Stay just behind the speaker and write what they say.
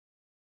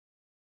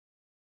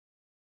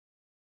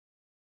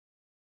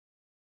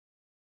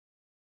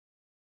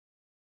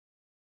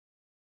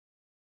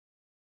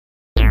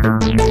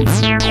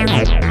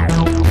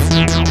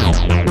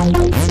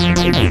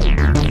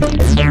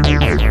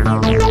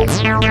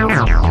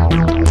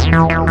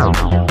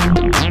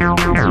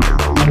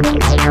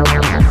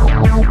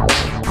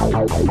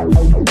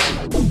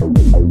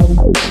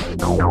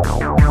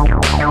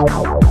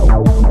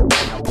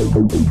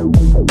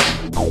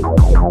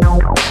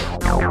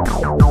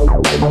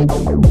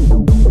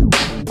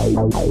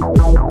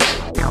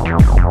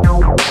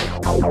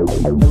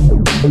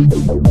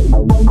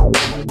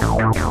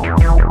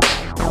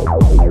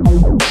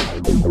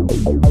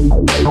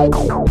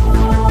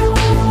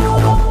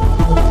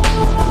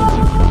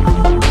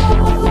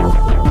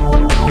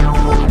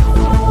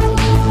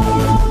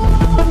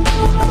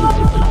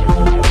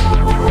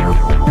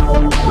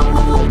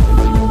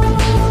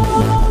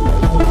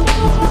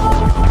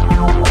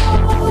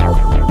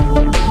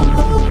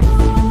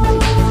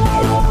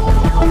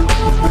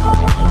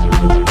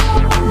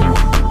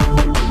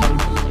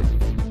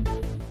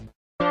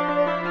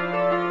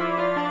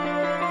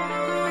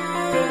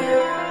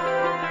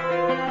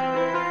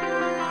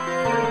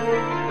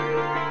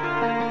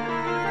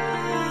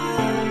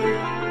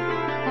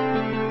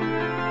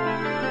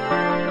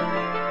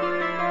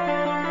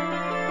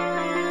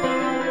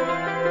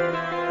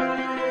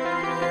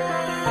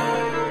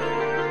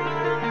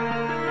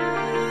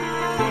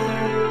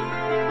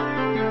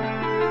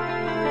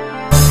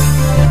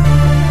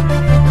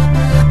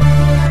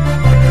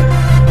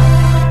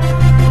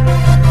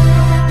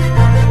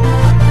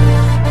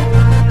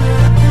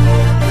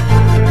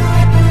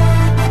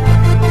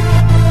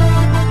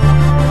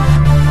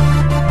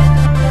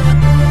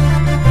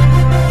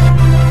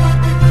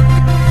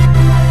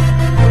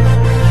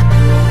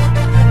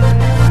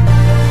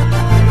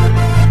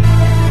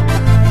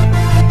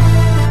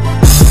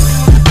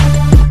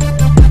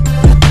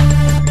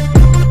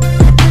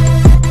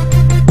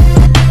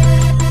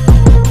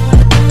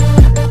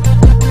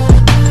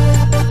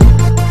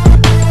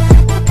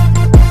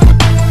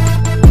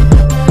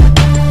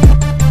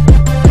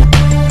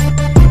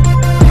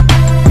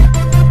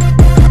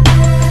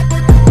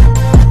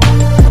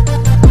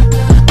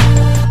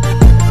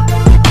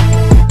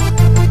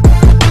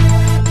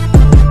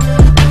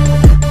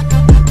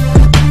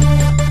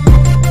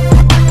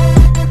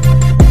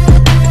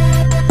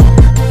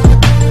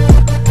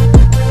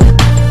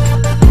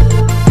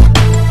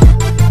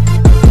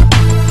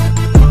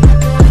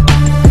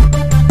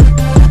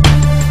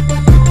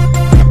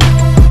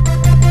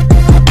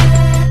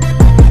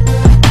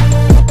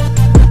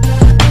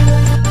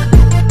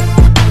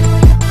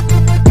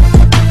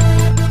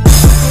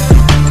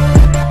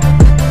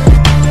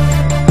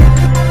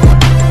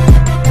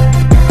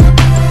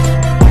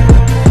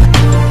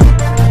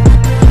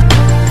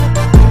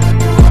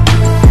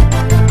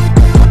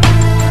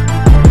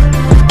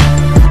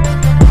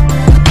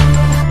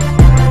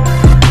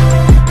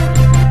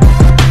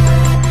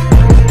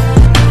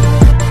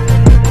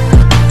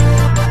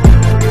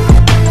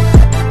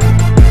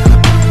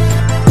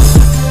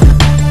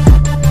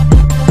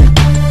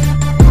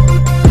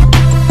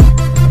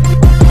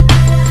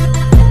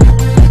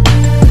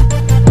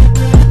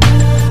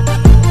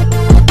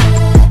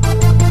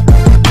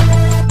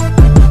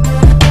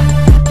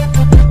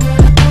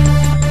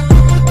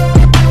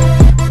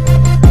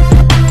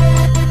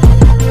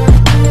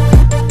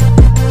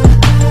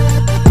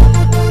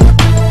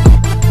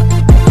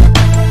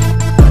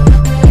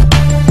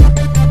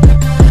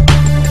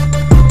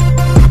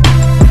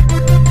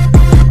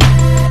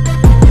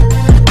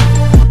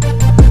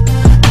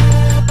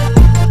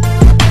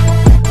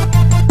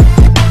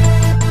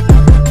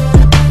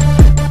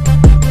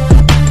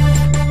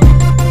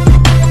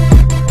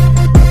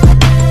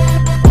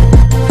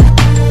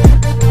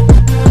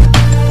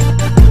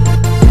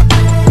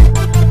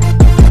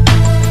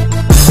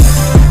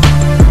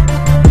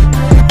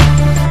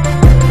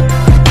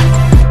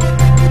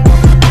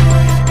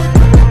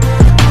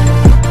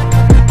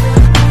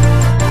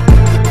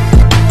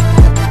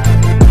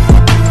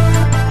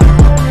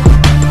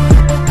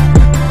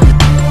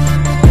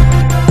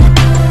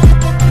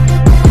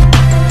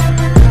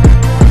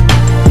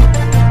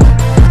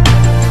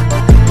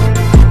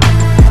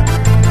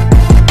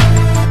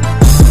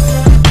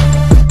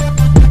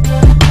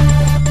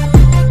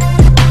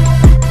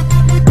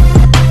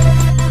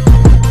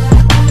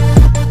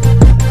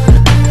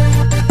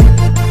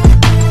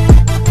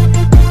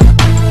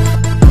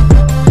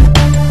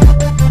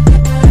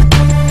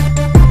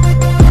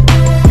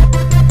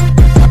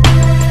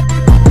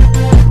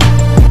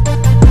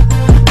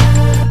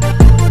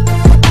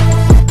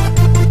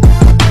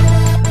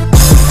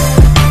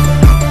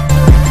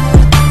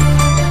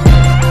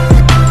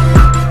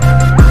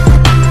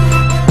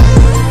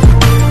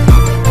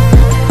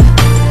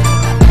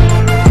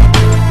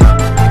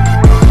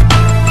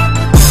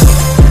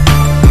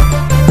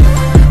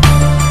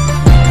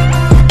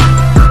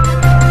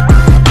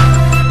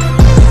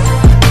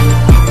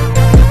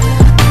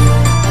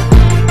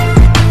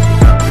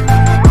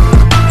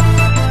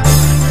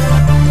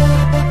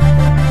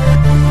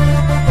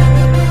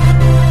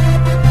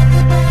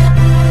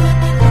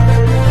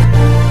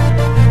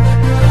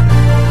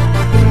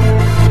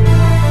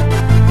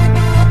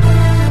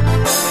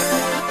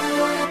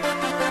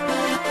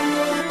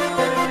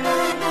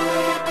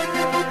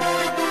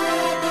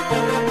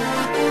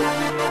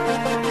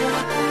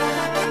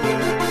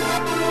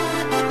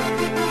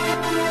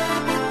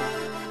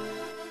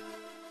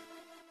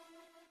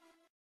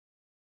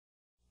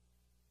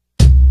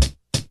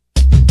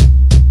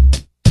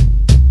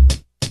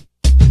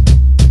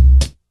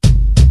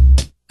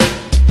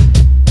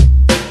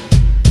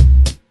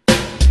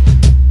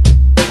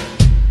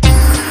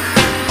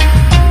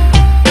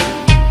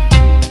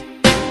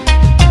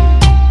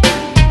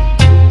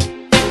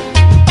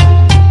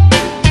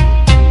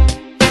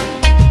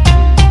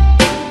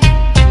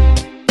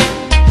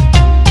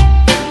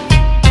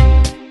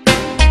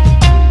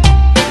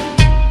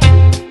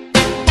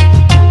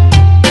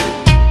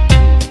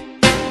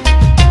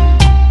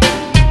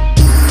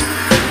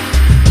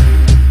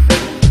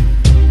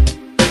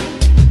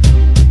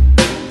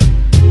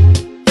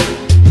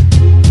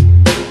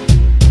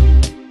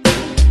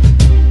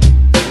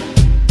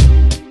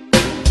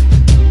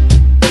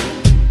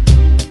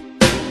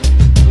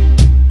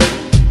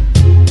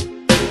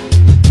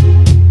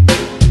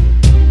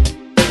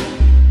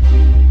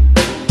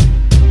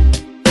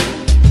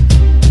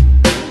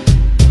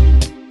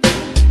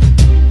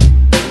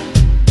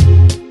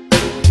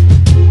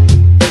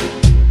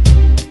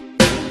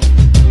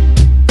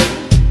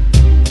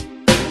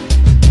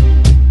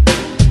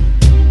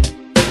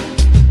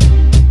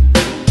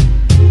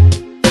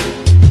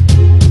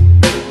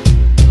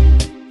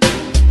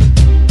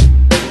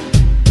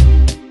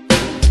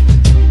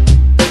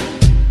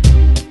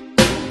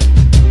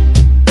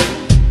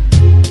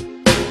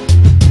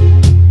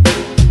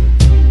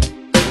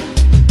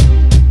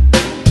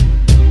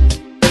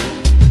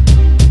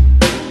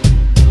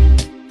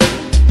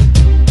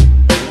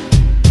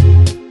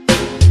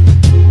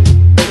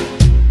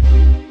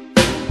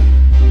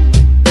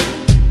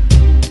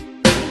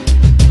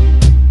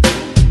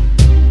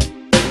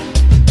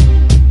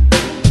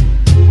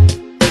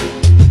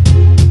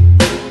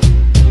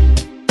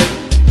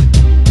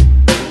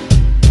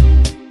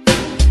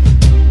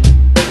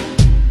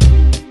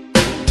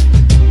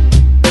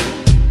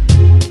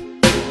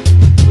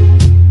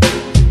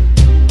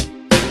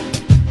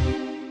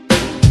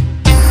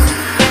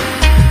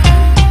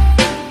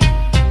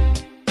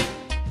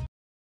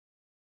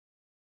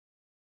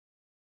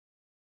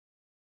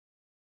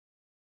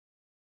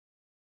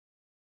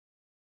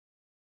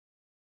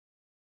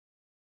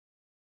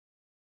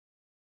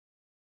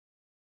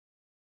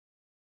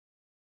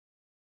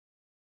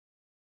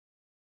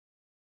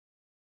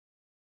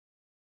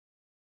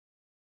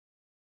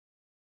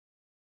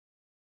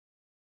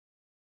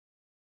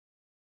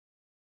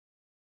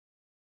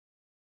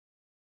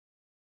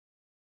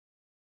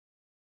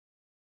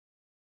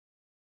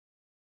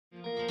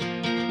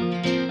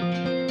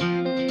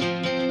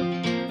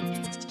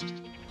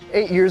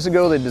8 years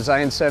ago, the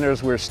design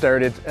centers were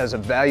started as a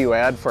value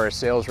add for our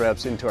sales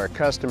reps into our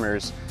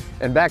customers.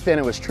 And back then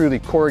it was truly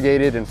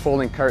corrugated and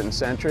folding carton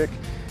centric.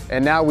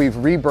 And now we've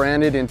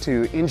rebranded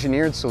into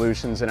engineered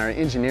solutions in our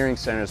engineering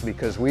centers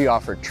because we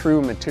offer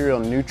true material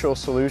neutral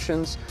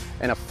solutions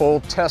and a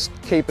full test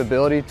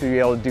capability to be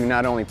able to do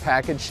not only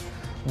package,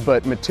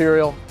 but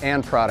material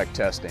and product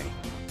testing.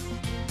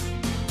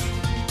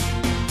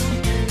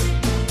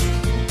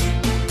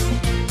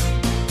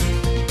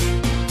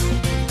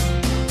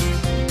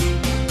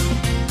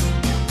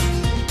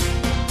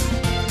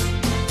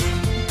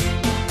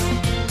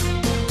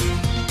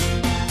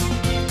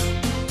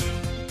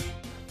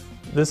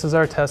 This is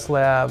our test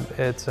lab.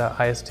 It's a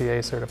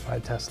ISTA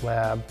certified test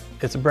lab.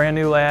 It's a brand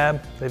new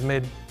lab. They've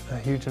made a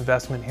huge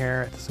investment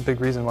here. It's a big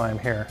reason why I'm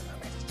here.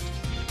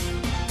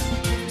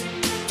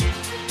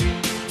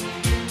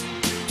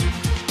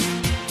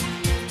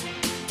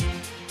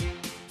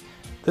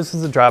 This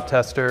is a drop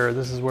tester.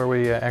 This is where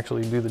we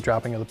actually do the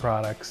dropping of the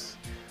products.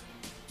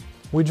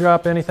 We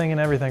drop anything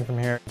and everything from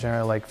here,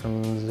 generally like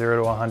from 0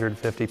 to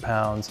 150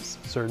 pounds. It's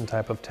a certain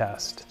type of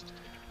test.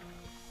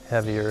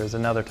 Heavier is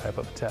another type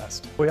of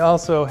test. We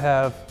also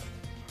have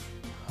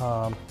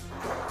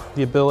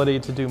the ability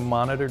to do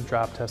monitored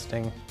drop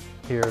testing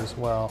here as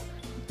well.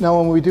 Now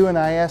when we do an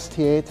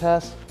ISTA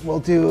test,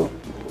 we'll do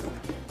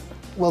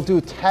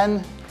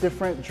 10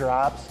 different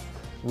drops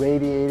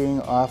radiating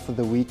off of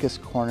the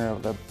weakest corner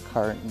of the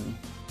carton.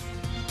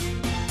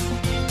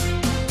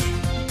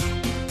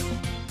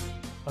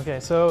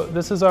 Okay, so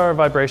this is our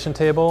vibration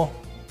table.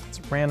 It's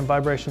a random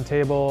vibration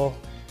table,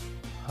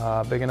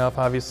 big enough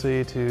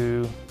obviously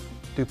to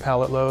do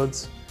pallet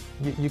loads.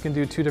 You can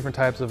do 2 different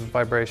types of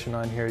vibration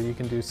on here. You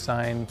can do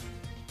sine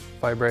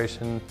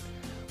vibration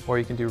or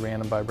you can do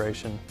random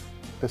vibration.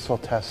 This will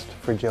test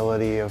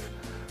fragility of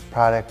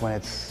product when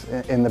it's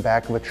in the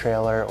back of a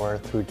trailer or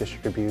through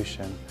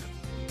distribution.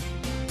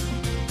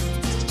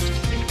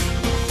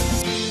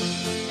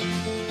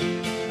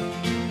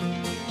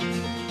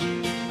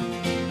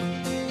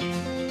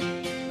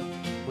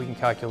 We can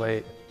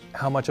calculate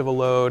how much of a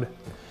load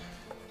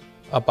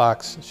a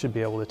box should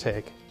be able to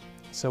take.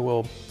 So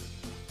we'll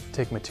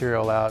take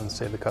material out and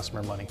save the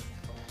customer money.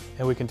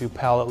 And we can do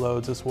pallet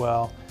loads as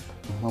well.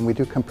 When we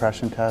do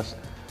compression tests,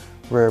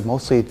 we're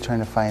mostly trying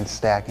to find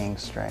stacking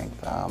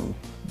strength.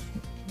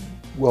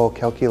 We'll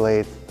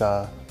calculate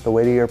the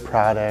weight of your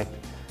product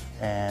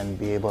and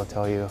be able to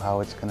tell you how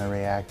it's going to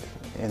react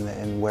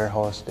in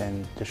warehouse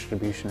and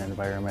distribution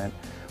environment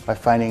by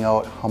finding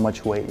out how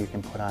much weight you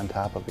can put on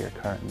top of your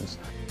cartons.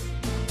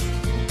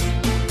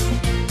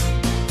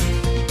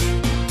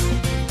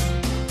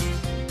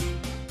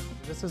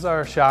 This is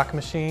our shock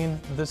machine.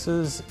 This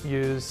is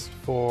used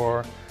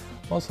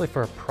mostly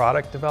for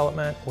product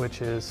development,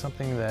 which is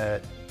something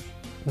that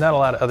not a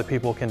lot of other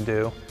people can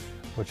do,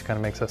 which kind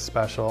of makes us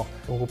special.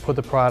 We'll put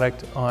the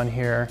product on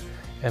here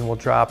and we'll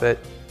drop it,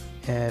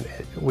 and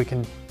we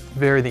can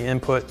vary the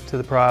input to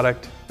the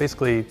product,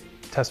 basically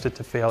test it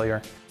to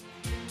failure.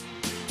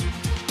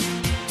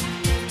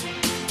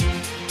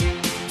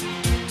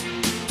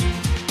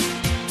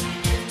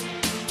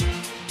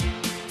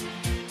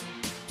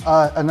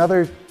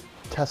 Another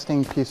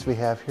testing piece we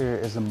have here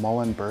is a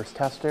Mullen burst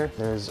tester.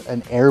 There's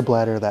an air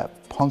bladder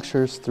that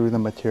punctures through the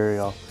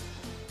material,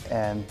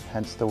 and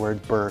hence the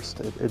word burst.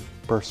 It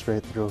bursts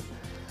right through.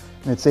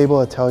 And it's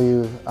able to tell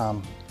you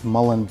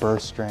Mullen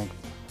burst strength.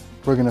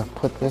 We're gonna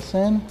put this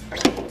in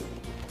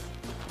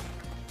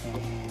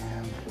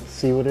and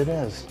see what it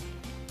is.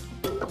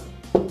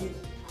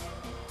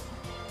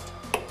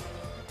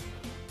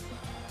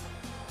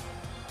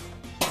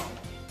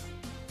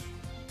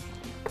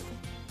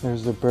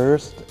 There's the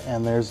burst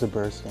and there's the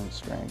bursting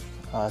strength,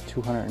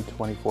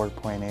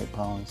 224.8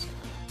 pounds.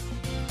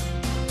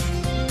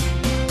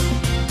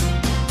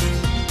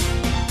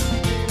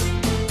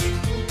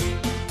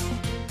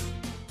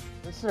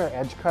 This is our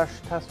edge crush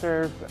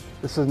tester.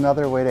 This is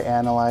another way to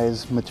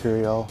analyze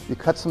material. You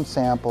cut some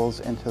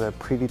samples into the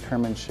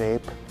predetermined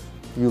shape.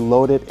 You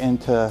load it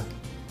into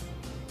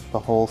the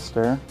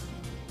holster.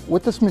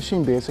 What this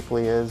machine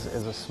basically is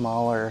a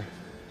smaller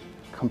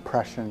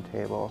compression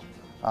table.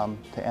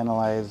 To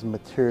analyze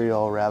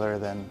material rather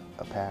than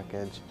a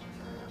package.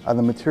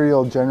 The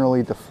material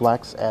generally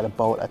deflects at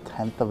about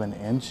 1/10 of an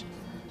inch,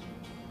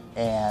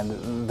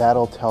 and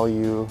that'll tell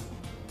you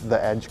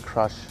the edge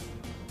crush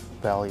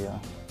value.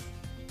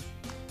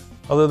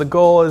 Although the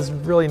goal is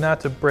really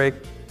not to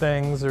break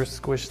things or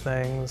squish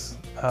things,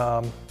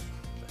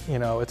 you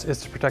know, it's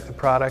to protect the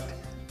product.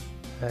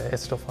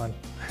 It's still fun.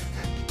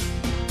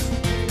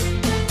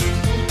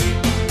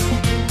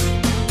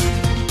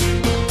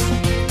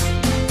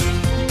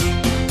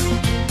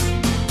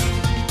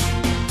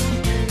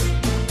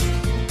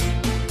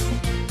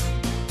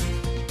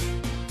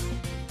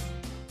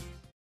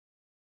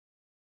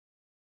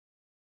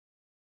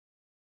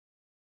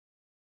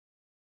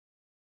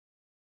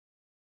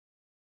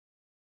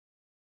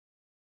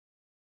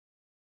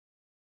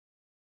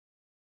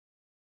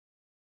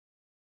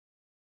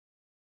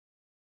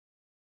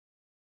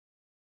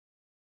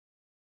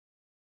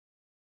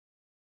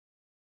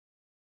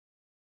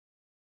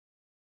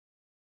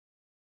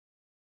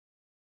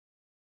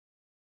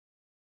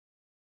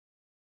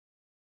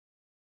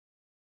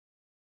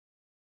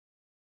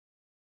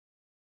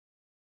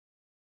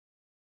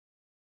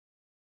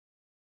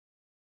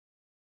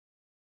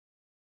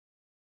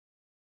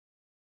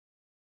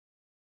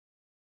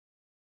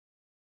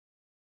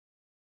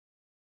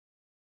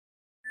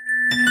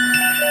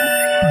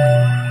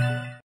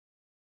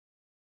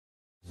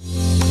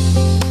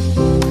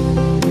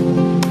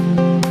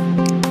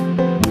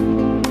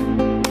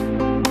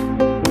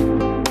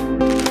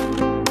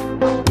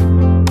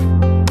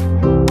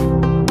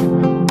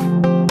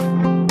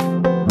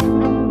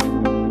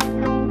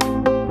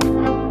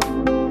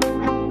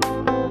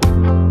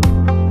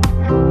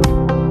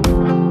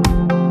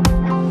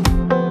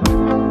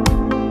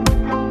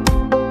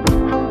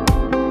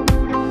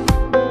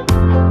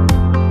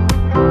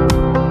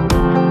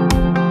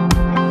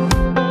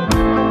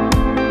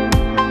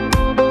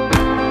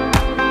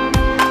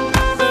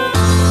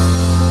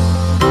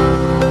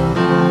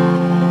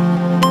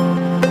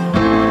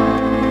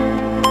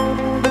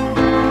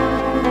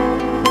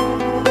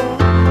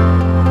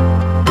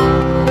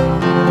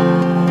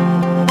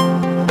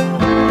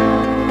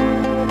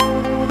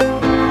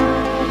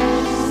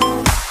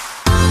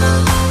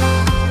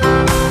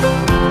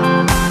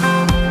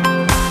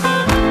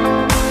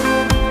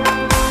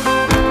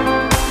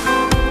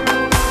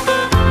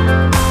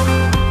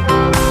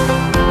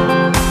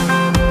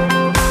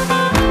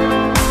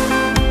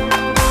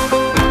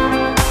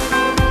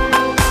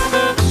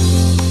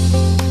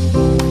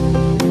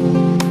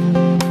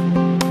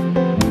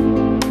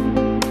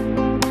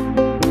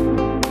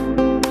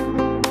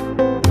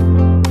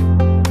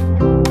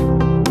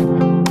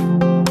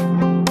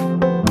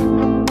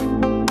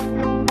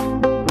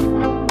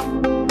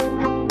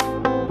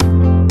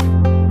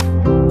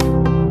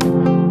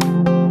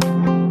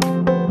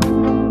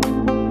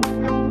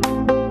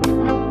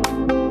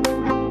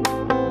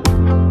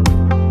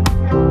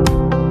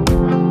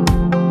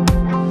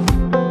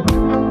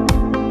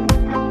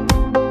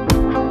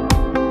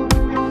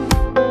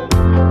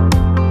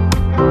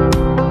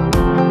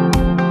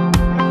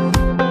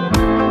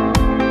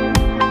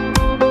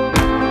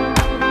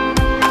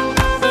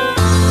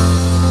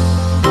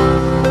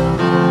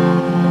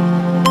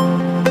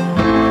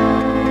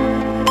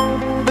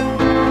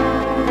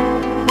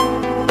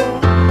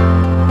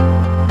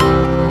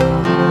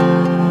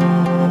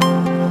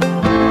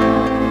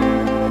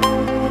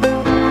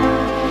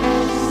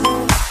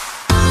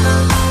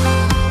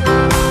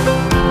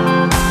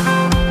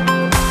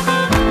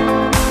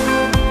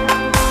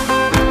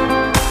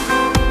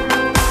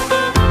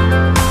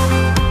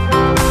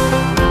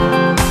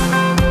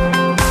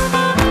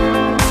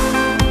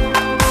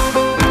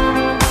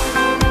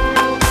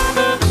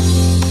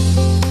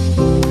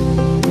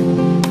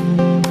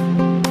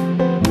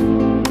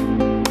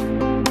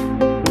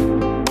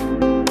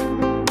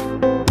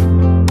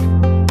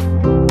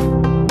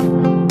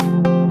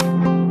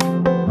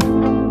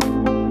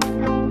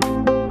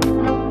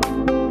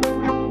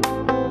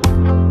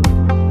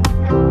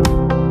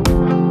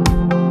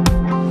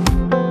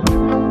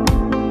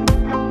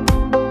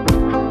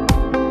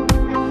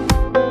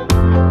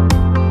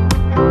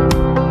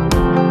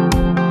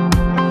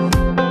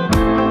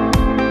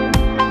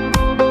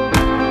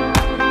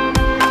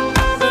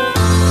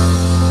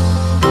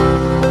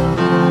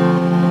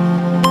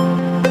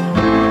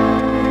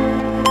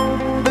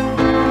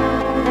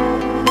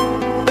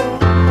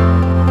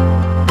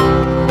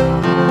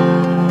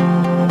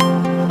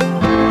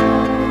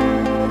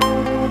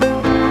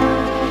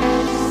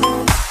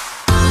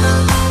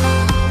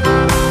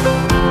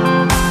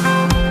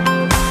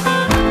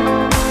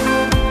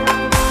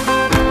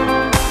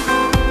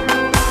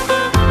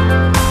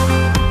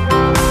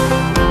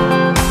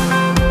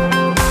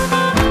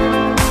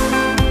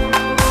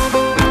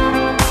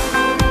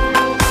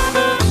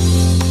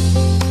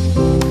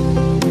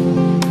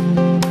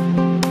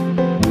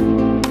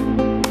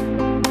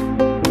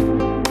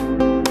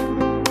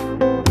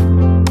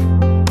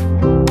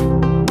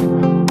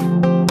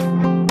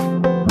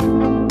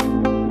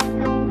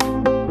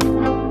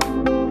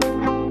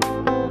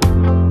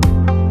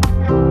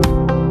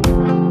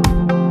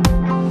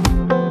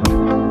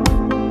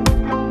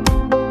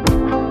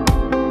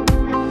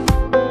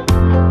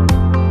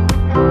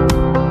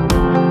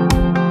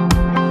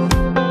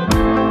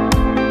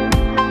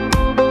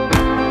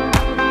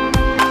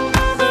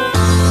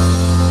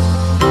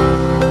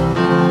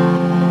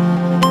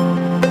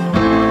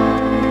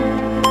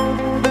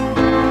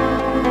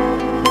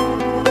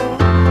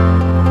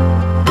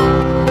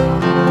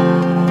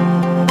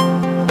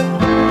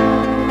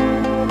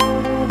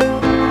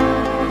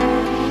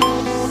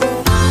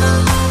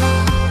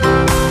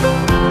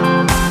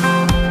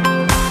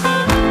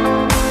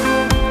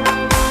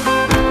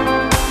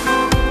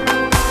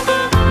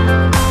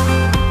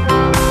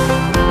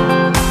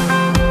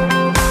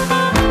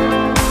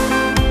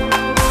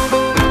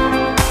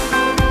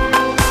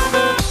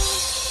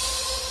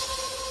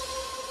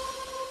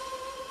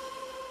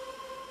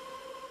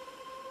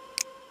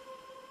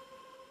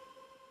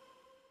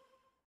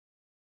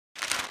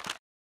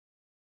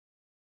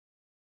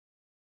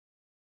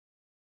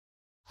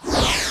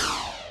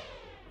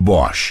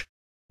 Bosch,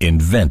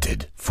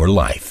 invented for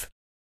life.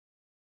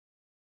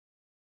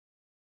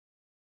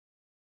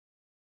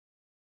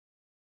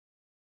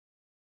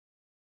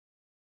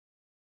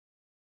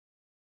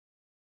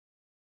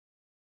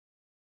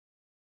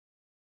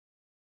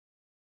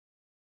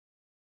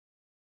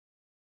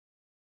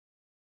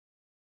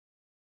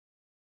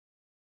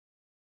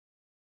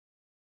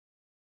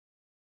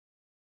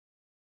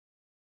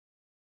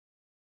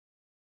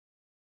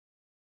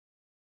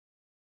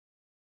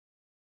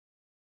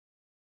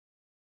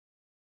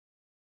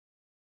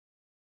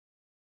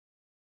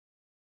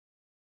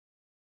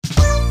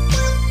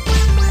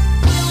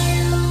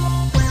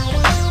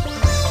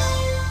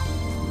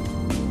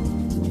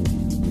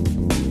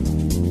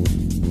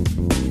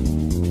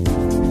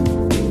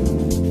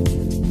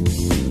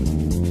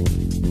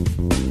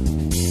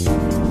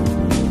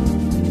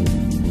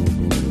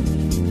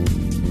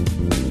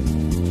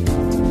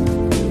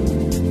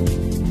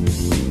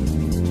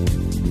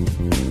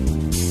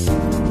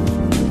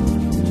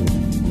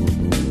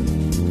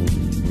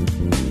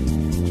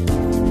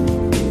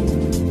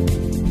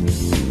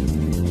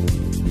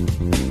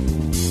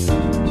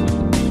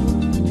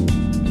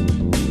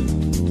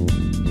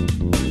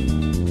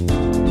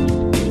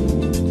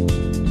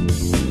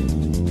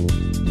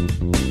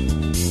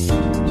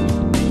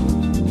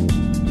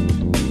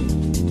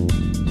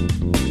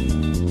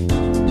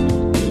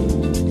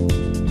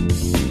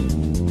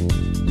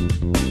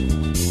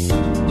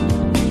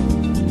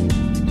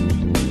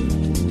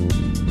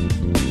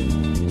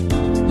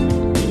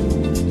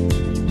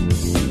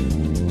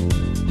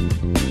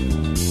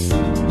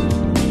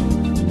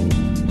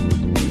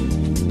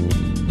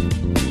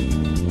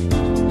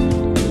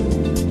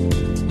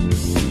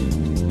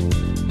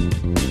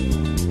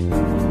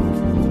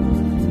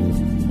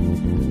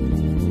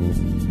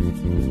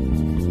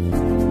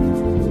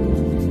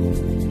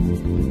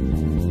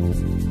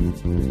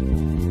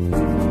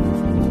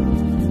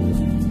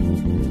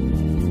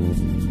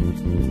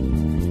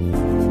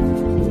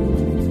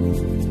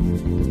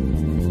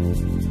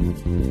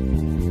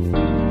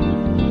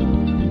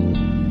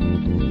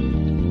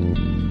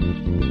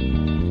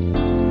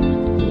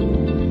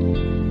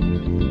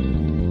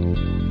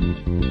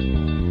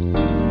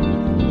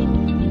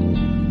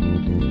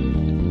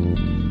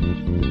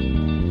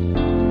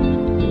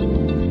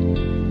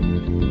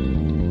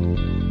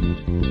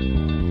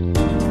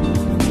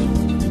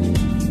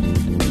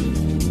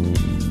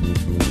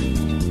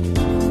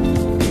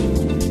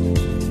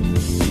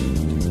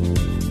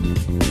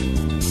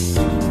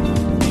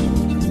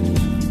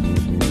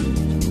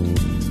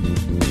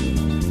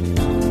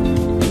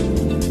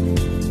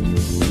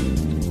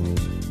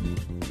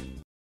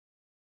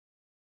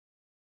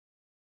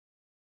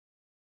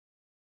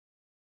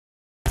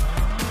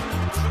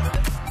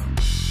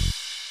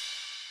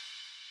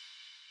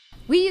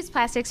 We use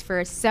plastics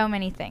for so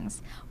many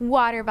things.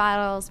 Water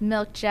bottles,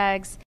 milk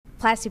jugs,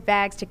 plastic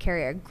bags to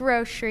carry our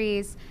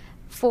groceries,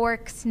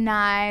 forks,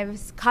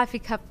 knives, coffee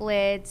cup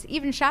lids,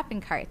 even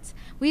shopping carts.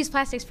 We use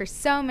plastics for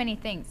so many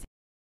things.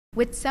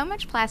 With so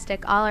much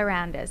plastic all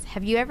around us,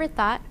 have you ever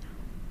thought,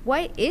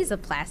 what is a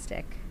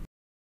plastic?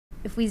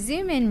 If we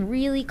zoom in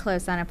really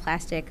close on a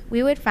plastic,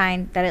 we would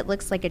find that it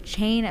looks like a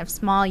chain of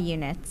small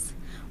units.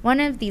 One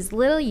of these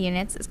little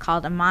units is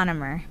called a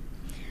monomer.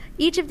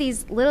 Each of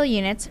these little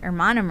units, or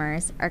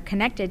monomers, are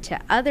connected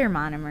to other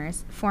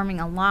monomers, forming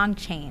a long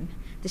chain.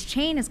 This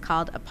chain is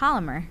called a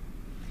polymer.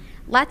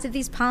 Lots of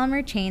these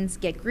polymer chains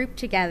get grouped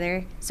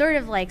together, sort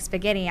of like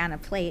spaghetti on a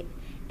plate,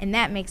 and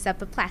that makes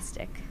up a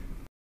plastic.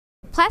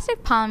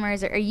 Plastic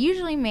polymers are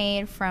usually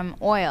made from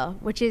oil,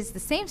 which is the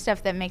same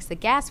stuff that makes the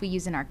gas we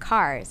use in our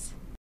cars.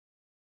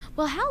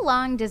 Well, how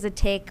long does it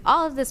take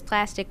all of this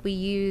plastic we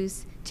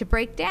use to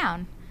break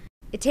down?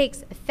 It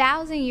takes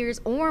 1,000 years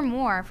or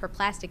more for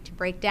plastic to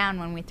break down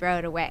when we throw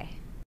it away.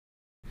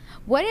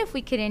 What if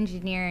we could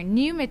engineer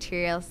new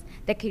materials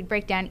that could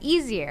break down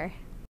easier?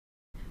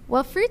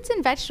 Well, fruits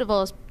and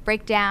vegetables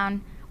break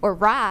down or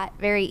rot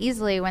very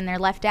easily when they're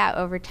left out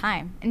over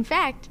time. In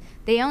fact,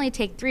 they only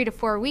take 3 to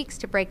 4 weeks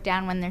to break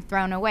down when they're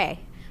thrown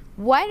away.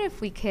 What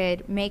if we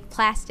could make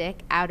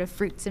plastic out of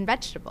fruits and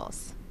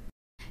vegetables?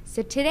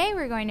 So today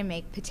we're going to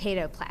make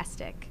potato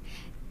plastic.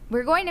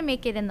 We're going to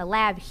make it in the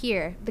lab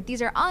here, but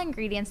these are all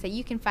ingredients that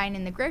you can find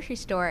in the grocery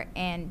store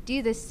and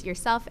do this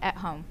yourself at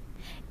home.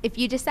 If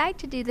you decide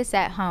to do this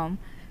at home,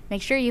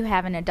 make sure you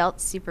have an adult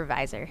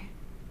supervisor.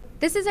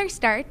 This is our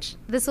starch.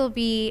 This will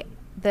be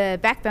the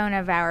backbone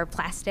of our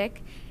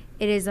plastic.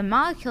 It is a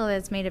molecule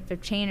that's made up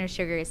of chain of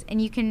sugars, and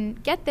you can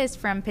get this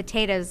from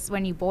potatoes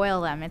when you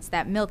boil them. It's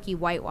that milky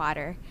white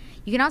water.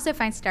 You can also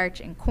find starch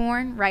in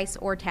corn, rice,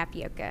 or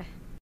tapioca.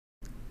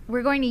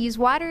 We're going to use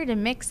water to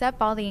mix up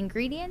all the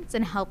ingredients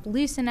and help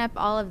loosen up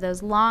all of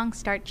those long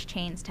starch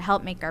chains to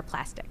help make our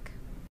plastic.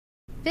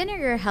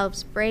 Vinegar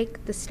helps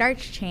break the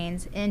starch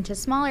chains into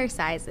smaller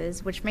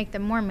sizes, which make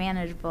them more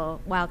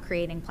manageable while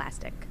creating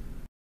plastic.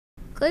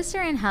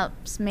 Glycerin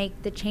helps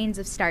make the chains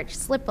of starch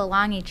slip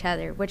along each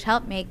other, which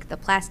help make the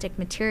plastic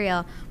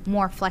material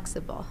more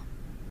flexible.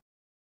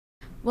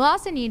 We'll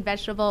also need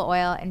vegetable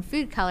oil and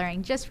food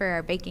coloring just for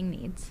our baking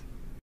needs.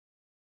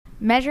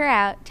 Measure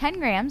out 10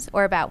 grams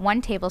or about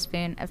 1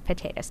 tablespoon of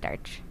potato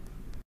starch.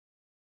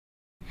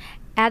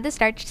 Add the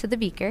starch to the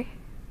beaker.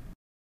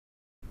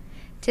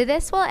 To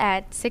this we'll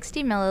add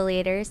 60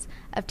 milliliters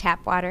of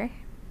tap water.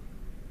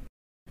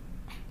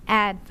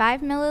 Add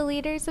 5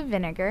 milliliters of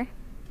vinegar.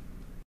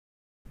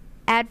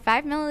 Add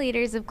 5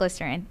 milliliters of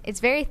glycerin.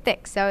 It's very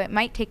thick, so it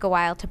might take a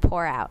while to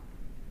pour out.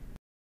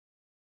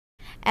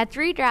 Add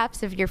 3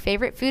 drops of your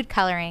favorite food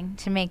coloring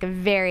to make a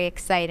very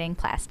exciting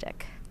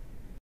plastic.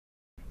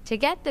 To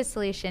get the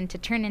solution to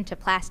turn into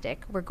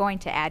plastic, we're going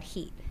to add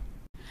heat.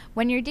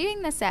 When you're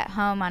doing this at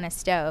home on a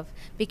stove,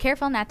 be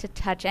careful not to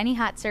touch any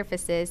hot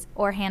surfaces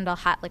or handle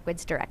hot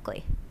liquids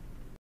directly.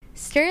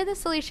 Stir the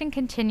solution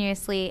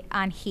continuously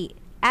on heat.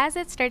 As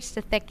it starts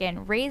to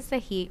thicken, raise the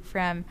heat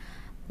from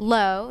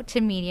low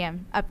to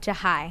medium up to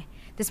high.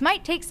 This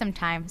might take some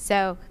time,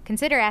 so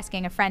consider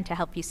asking a friend to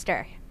help you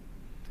stir.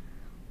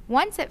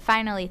 Once it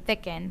finally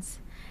thickens,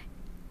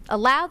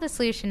 allow the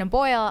solution to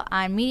boil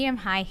on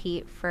medium-high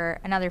heat for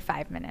another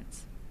 5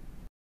 minutes.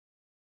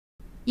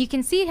 You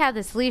can see how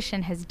the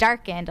solution has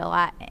darkened a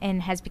lot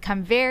and has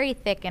become very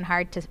thick and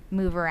hard to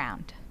move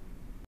around.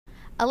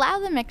 Allow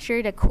the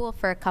mixture to cool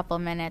for a couple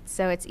minutes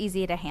so it's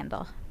easy to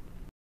handle.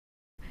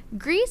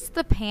 Grease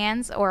the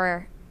pans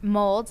or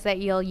molds that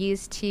you'll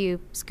use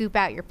to scoop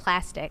out your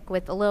plastic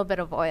with a little bit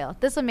of oil.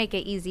 This will make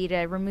it easy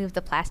to remove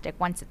the plastic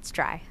once it's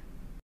dry.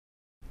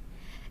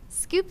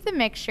 Scoop the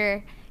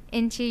mixture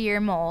into your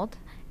mold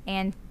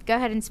and go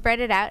ahead and spread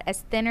it out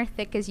as thin or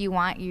thick as you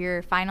want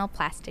your final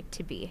plastic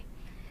to be.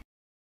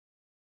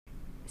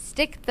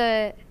 Stick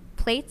the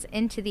plates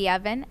into the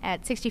oven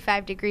at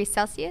 65 degrees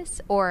Celsius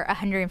or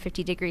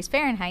 150 degrees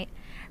Fahrenheit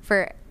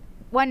for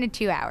 1 to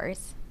 2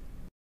 hours.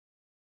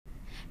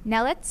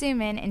 Now let's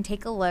zoom in and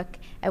take a look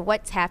at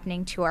what's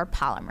happening to our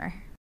polymer.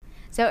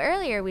 So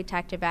earlier we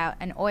talked about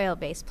an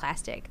oil-based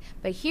plastic,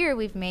 but here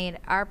we've made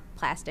our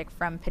plastic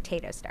from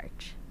potato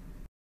starch.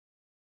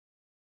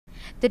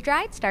 The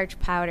dried starch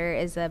powder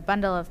is a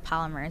bundle of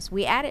polymers.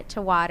 We add it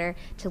to water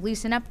to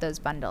loosen up those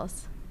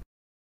bundles.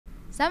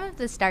 Some of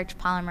the starch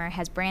polymer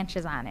has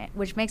branches on it,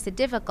 which makes it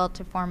difficult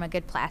to form a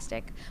good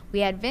plastic.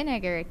 We add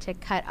vinegar to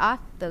cut off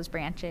those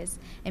branches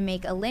and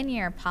make a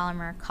linear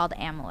polymer called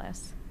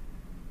amylose.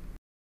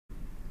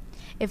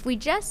 If we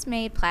just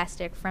made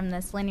plastic from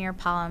this linear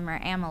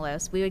polymer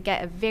amylose, we would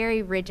get a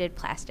very rigid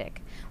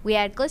plastic. We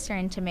add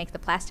glycerin to make the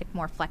plastic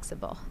more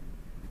flexible.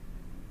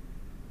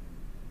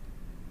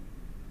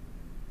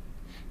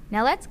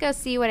 Now let's go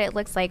see what it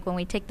looks like when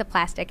we take the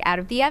plastic out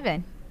of the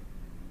oven.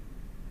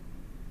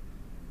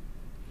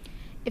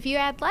 If you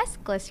add less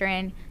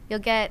glycerin, you'll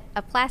get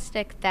a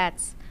plastic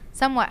that's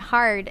somewhat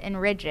hard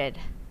and rigid.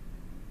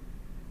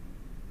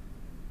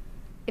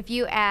 If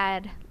you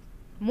add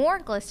more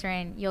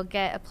glycerin, you'll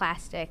get a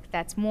plastic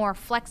that's more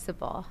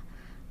flexible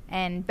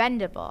and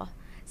bendable.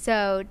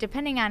 So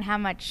depending on how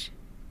much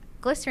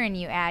glycerin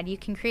you add, you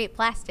can create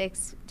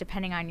plastics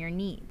depending on your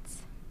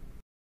needs.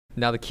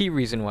 Now the key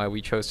reason why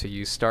we chose to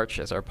use starch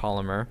as our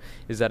polymer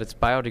is that it's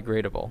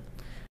biodegradable.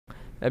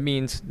 That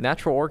means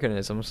natural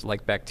organisms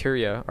like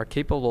bacteria are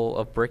capable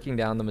of breaking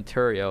down the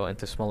material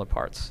into smaller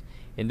parts.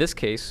 In this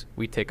case,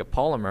 we take a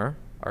polymer,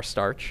 our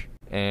starch,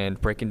 and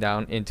break it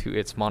down into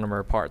its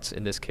monomer parts,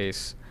 in this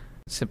case,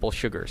 simple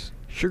sugars.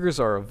 Sugars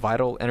are a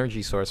vital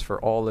energy source for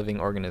all living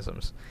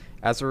organisms.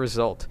 As a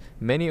result,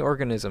 many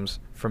organisms,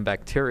 from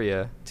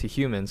bacteria to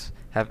humans,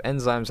 have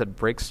enzymes that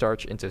break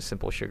starch into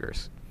simple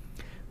sugars.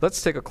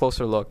 Let's take a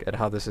closer look at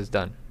how this is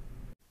done.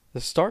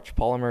 The starch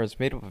polymer is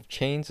made up of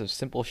chains of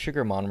simple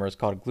sugar monomers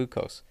called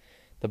glucose.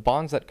 The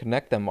bonds that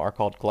connect them are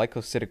called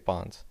glycosidic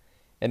bonds.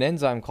 An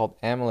enzyme called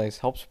amylase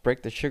helps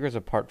break the sugars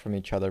apart from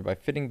each other by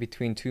fitting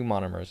between two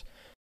monomers.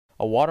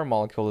 A water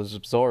molecule is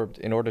absorbed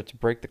in order to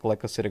break the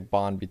glycosidic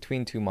bond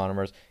between two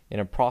monomers in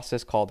a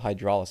process called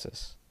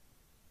hydrolysis.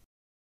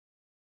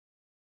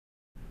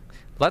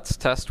 Let's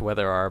test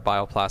whether our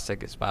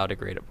bioplastic is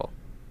biodegradable.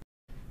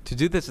 To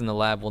do this in the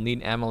lab, we'll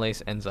need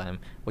amylase enzyme,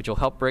 which will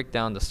help break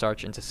down the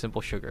starch into simple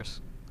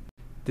sugars.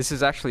 This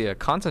is actually a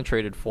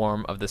concentrated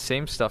form of the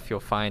same stuff you'll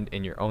find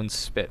in your own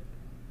spit.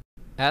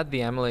 Add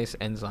the amylase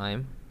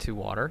enzyme to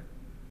water.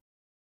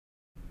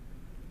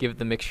 Give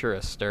the mixture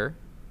a stir.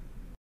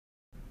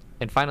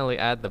 And finally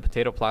add the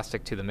potato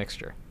plastic to the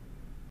mixture.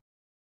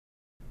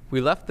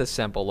 We left this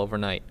sample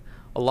overnight,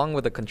 along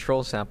with a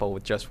control sample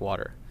with just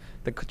water.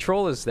 The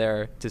control is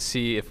there to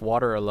see if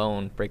water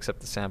alone breaks up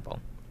the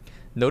sample.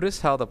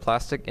 Notice how the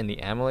plastic in the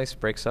amylase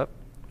breaks up?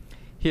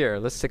 Here,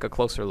 let's take a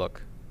closer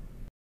look.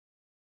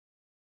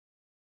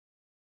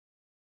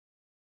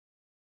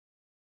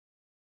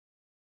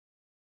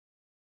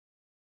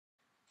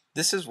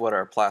 This is what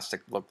our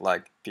plastic looked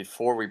like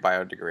before we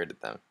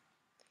biodegraded them.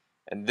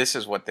 And this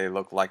is what they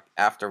look like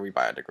after we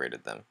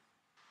biodegraded them.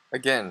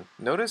 Again,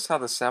 notice how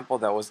the sample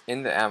that was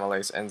in the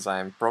amylase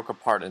enzyme broke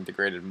apart and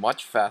degraded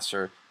much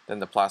faster than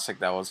the plastic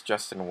that was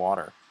just in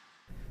water.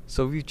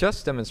 So we've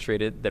just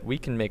demonstrated that we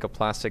can make a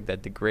plastic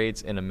that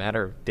degrades in a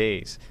matter of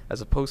days, as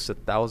opposed to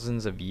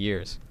thousands of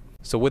years.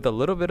 So with a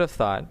little bit of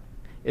thought,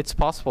 it's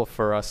possible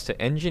for us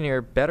to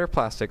engineer better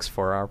plastics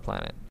for our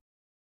planet.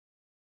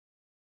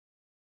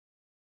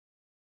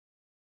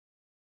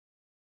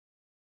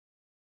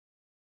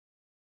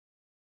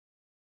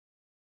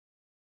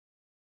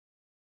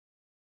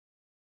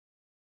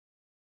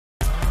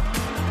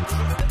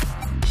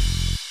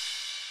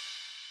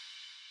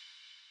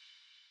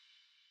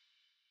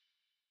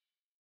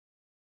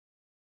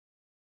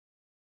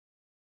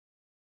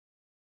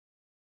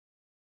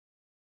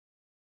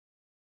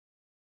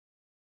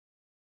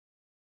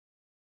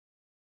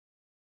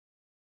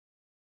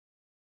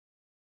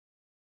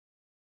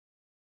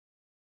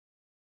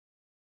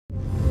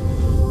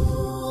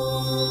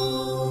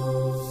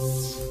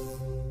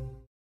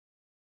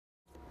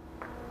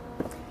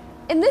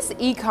 In this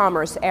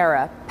e-commerce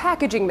era,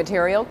 packaging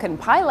material can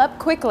pile up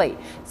quickly.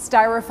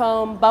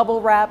 Styrofoam,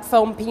 bubble wrap,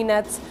 foam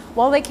peanuts,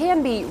 while they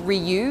can be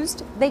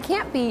reused, they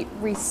can't be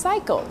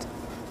recycled.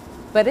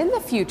 But in the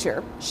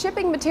future,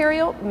 shipping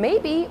material may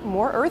be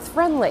more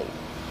earth-friendly.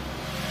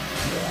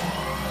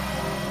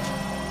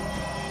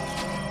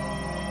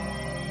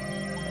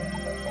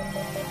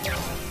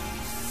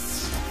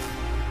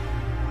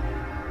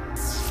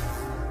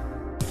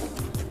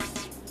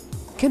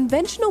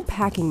 Conventional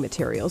packing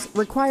materials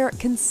require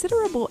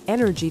considerable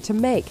energy to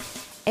make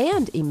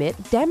and emit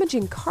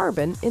damaging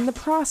carbon in the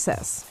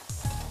process.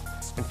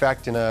 In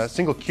fact, in a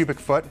single cubic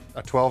foot,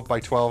 a 12 by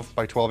 12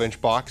 by 12 inch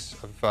box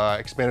of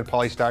expanded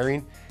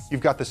polystyrene,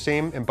 you've got the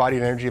same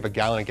embodied energy of a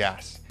gallon of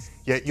gas.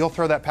 Yet you'll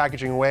throw that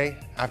packaging away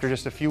after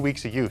just a few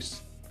weeks of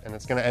use, and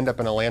it's going to end up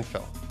in a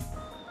landfill.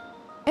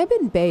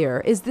 Eben Bayer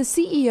is the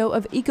CEO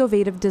of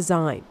Ecovative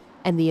Design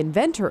and the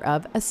inventor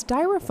of a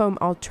styrofoam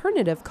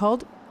alternative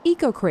called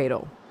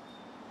EcoCradle.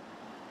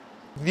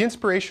 The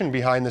inspiration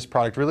behind this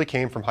product really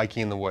came from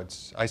hiking in the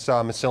woods. I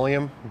saw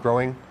mycelium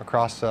growing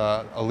across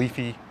a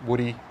leafy,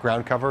 woody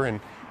ground cover, and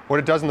what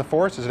it does in the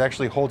forest is it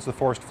actually holds the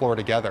forest floor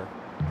together.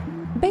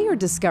 Bayer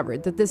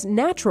discovered that this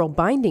natural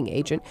binding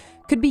agent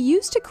could be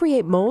used to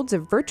create molds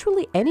of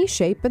virtually any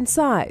shape and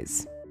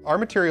size. Our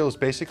material is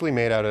basically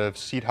made out of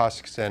seed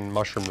husks and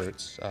mushroom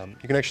roots.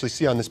 You can actually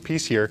see on this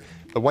piece here,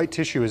 the white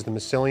tissue is the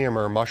mycelium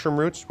or mushroom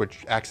roots,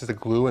 which acts as a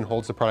glue and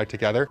holds the product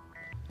together.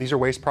 These are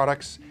waste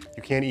products.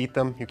 You can't eat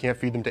them, you can't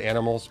feed them to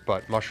animals,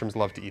 but mushrooms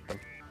love to eat them.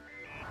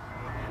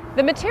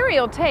 The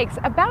material takes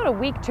about a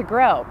week to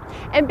grow,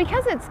 and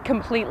because it's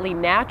completely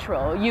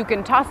natural, you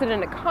can toss it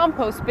in a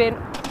compost bin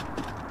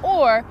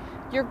or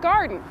your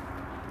garden.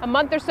 A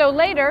month or so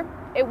later,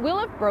 it will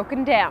have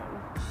broken down.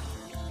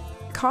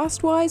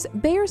 Cost-wise,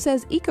 Bayer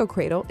says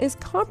EcoCradle is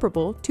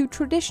comparable to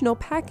traditional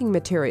packing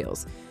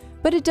materials,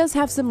 but it does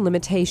have some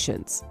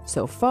limitations.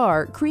 So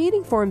far,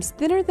 creating forms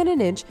thinner than an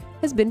inch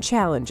has been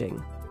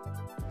challenging.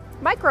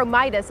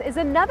 Micromidas is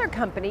another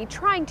company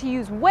trying to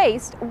use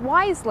waste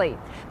wisely.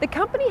 The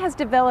company has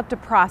developed a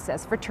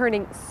process for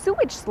turning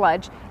sewage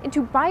sludge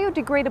into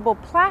biodegradable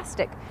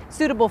plastic,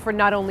 suitable for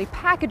not only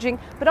packaging,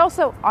 but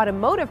also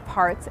automotive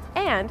parts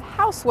and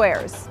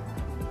housewares.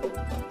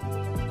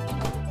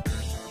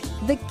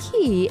 The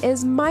key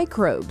is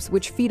microbes,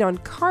 which feed on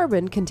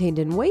carbon contained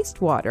in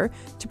wastewater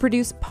to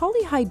produce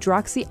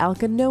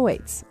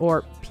polyhydroxyalkanoates,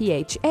 or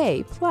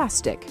PHA,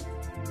 plastic.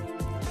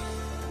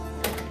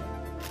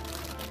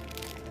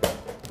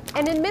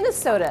 And in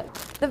Minnesota,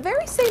 the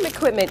very same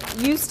equipment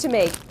used to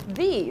make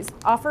these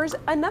offers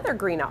another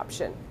green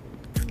option.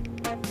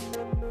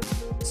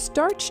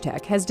 Starch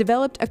Tech has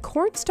developed a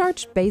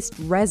cornstarch-based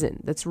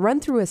resin that's run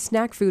through a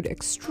snack food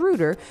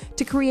extruder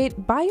to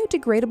create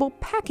biodegradable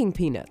packing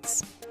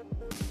peanuts.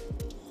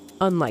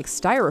 Unlike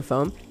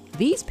styrofoam,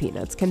 these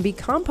peanuts can be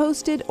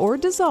composted or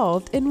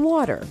dissolved in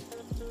water.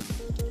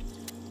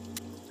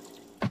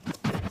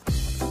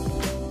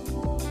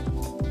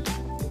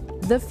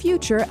 The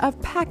future of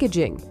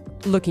packaging,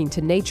 looking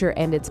to nature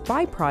and its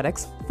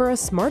byproducts for a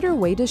smarter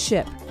way to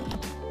ship.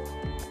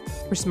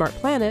 For Smart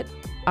Planet,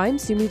 I'm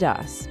Sumi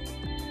Das.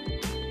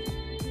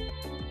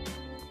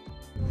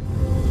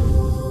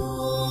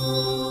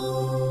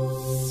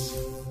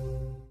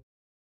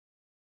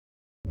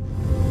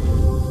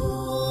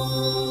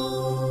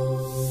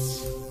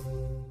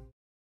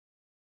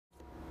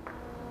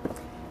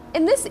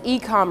 In this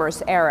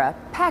e-commerce era,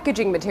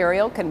 packaging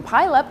material can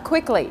pile up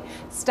quickly.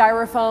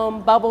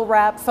 Styrofoam, bubble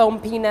wrap, foam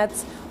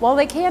peanuts, while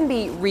they can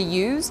be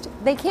reused,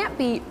 they can't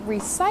be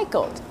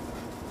recycled.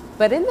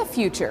 But in the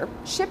future,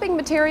 shipping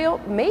material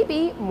may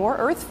be more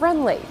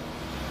earth-friendly.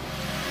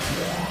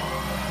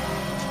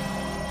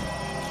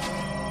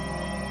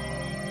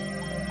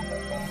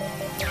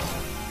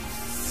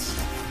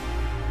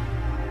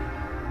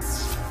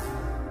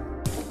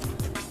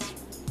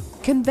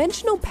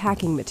 Conventional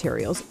packing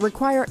materials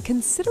require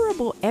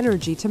considerable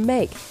energy to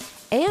make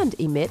and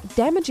emit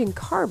damaging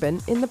carbon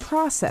in the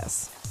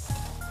process.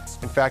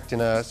 In fact, in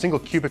a single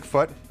cubic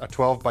foot, a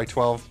 12 by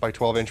 12 by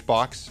 12 inch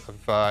box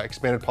of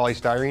expanded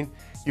polystyrene,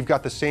 you've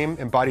got the same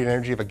embodied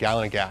energy of a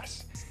gallon of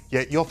gas.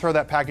 Yet you'll throw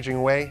that packaging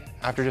away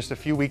after just a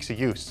few weeks of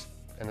use,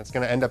 and it's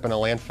going to end up in a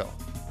landfill.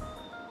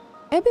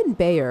 Eben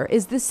Bayer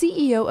is the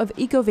CEO of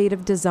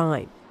Ecovative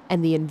Design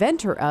and the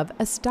inventor of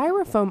a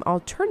styrofoam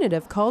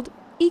alternative called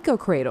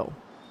EcoCradle.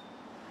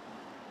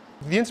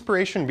 The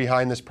inspiration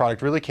behind this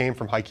product really came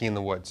from hiking in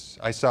the woods.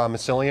 I saw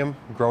mycelium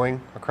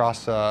growing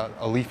across a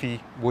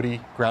leafy, woody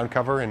ground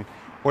cover, and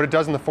what it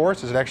does in the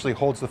forest is it actually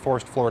holds the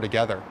forest floor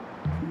together.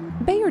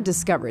 Bayer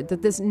discovered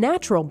that this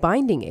natural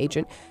binding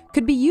agent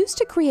could be used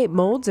to create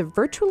molds of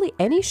virtually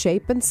any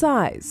shape and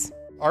size.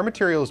 Our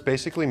material is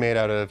basically made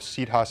out of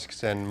seed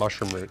husks and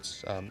mushroom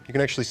roots. You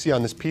can actually see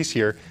on this piece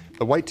here,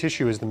 the white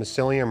tissue is the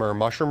mycelium or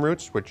mushroom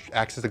roots, which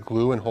acts as a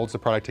glue and holds the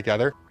product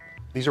together.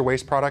 These are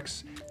waste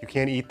products. You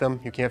can't eat them,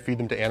 you can't feed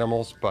them to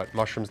animals, but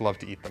mushrooms love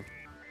to eat them.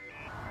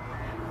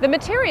 The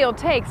material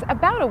takes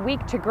about a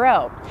week to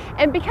grow,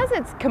 and because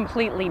it's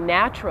completely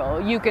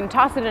natural, you can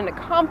toss it in a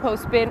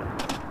compost bin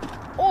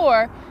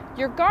or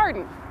your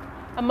garden.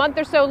 A month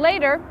or so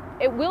later,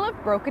 it will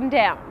have broken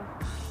down.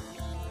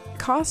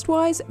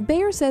 Cost-wise,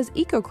 Bayer says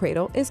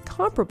EcoCradle is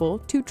comparable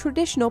to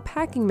traditional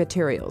packing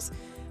materials,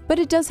 but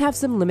it does have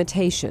some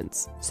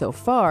limitations. So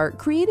far,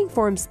 creating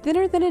forms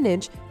thinner than an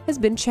inch has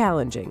been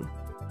challenging.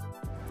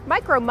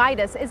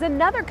 Micromidas is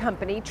another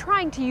company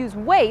trying to use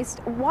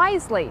waste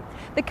wisely.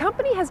 The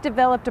company has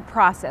developed a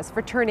process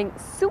for turning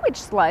sewage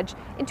sludge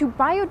into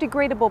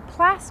biodegradable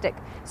plastic,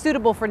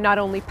 suitable for not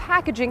only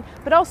packaging,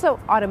 but also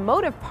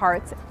automotive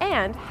parts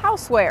and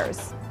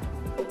housewares.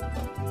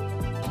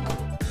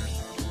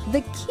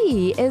 The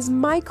key is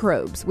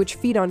microbes, which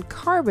feed on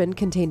carbon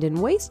contained in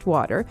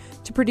wastewater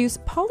to produce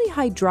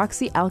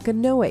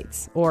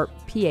polyhydroxyalkanoates, or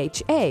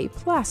PHA,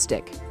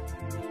 plastic.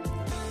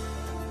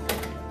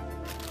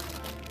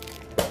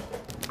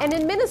 And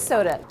in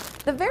Minnesota,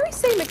 the very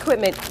same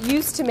equipment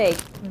used to make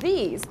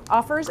these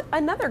offers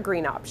another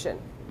green option.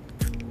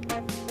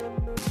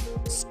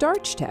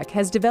 Starch Tech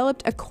has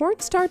developed a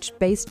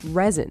cornstarch-based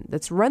resin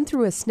that's run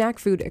through a snack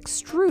food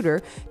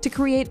extruder to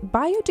create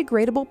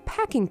biodegradable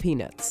packing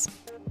peanuts.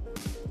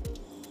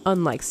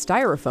 Unlike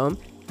styrofoam,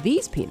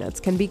 these peanuts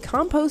can be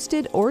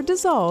composted or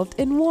dissolved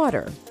in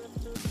water.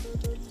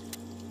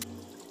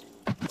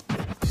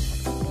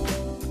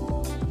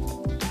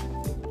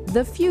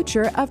 The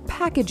future of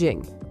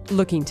packaging,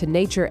 looking to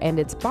nature and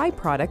its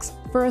byproducts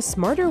for a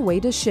smarter way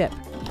to ship.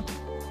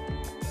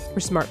 For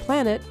Smart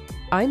Planet,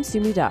 I'm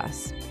Sumi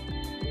Das.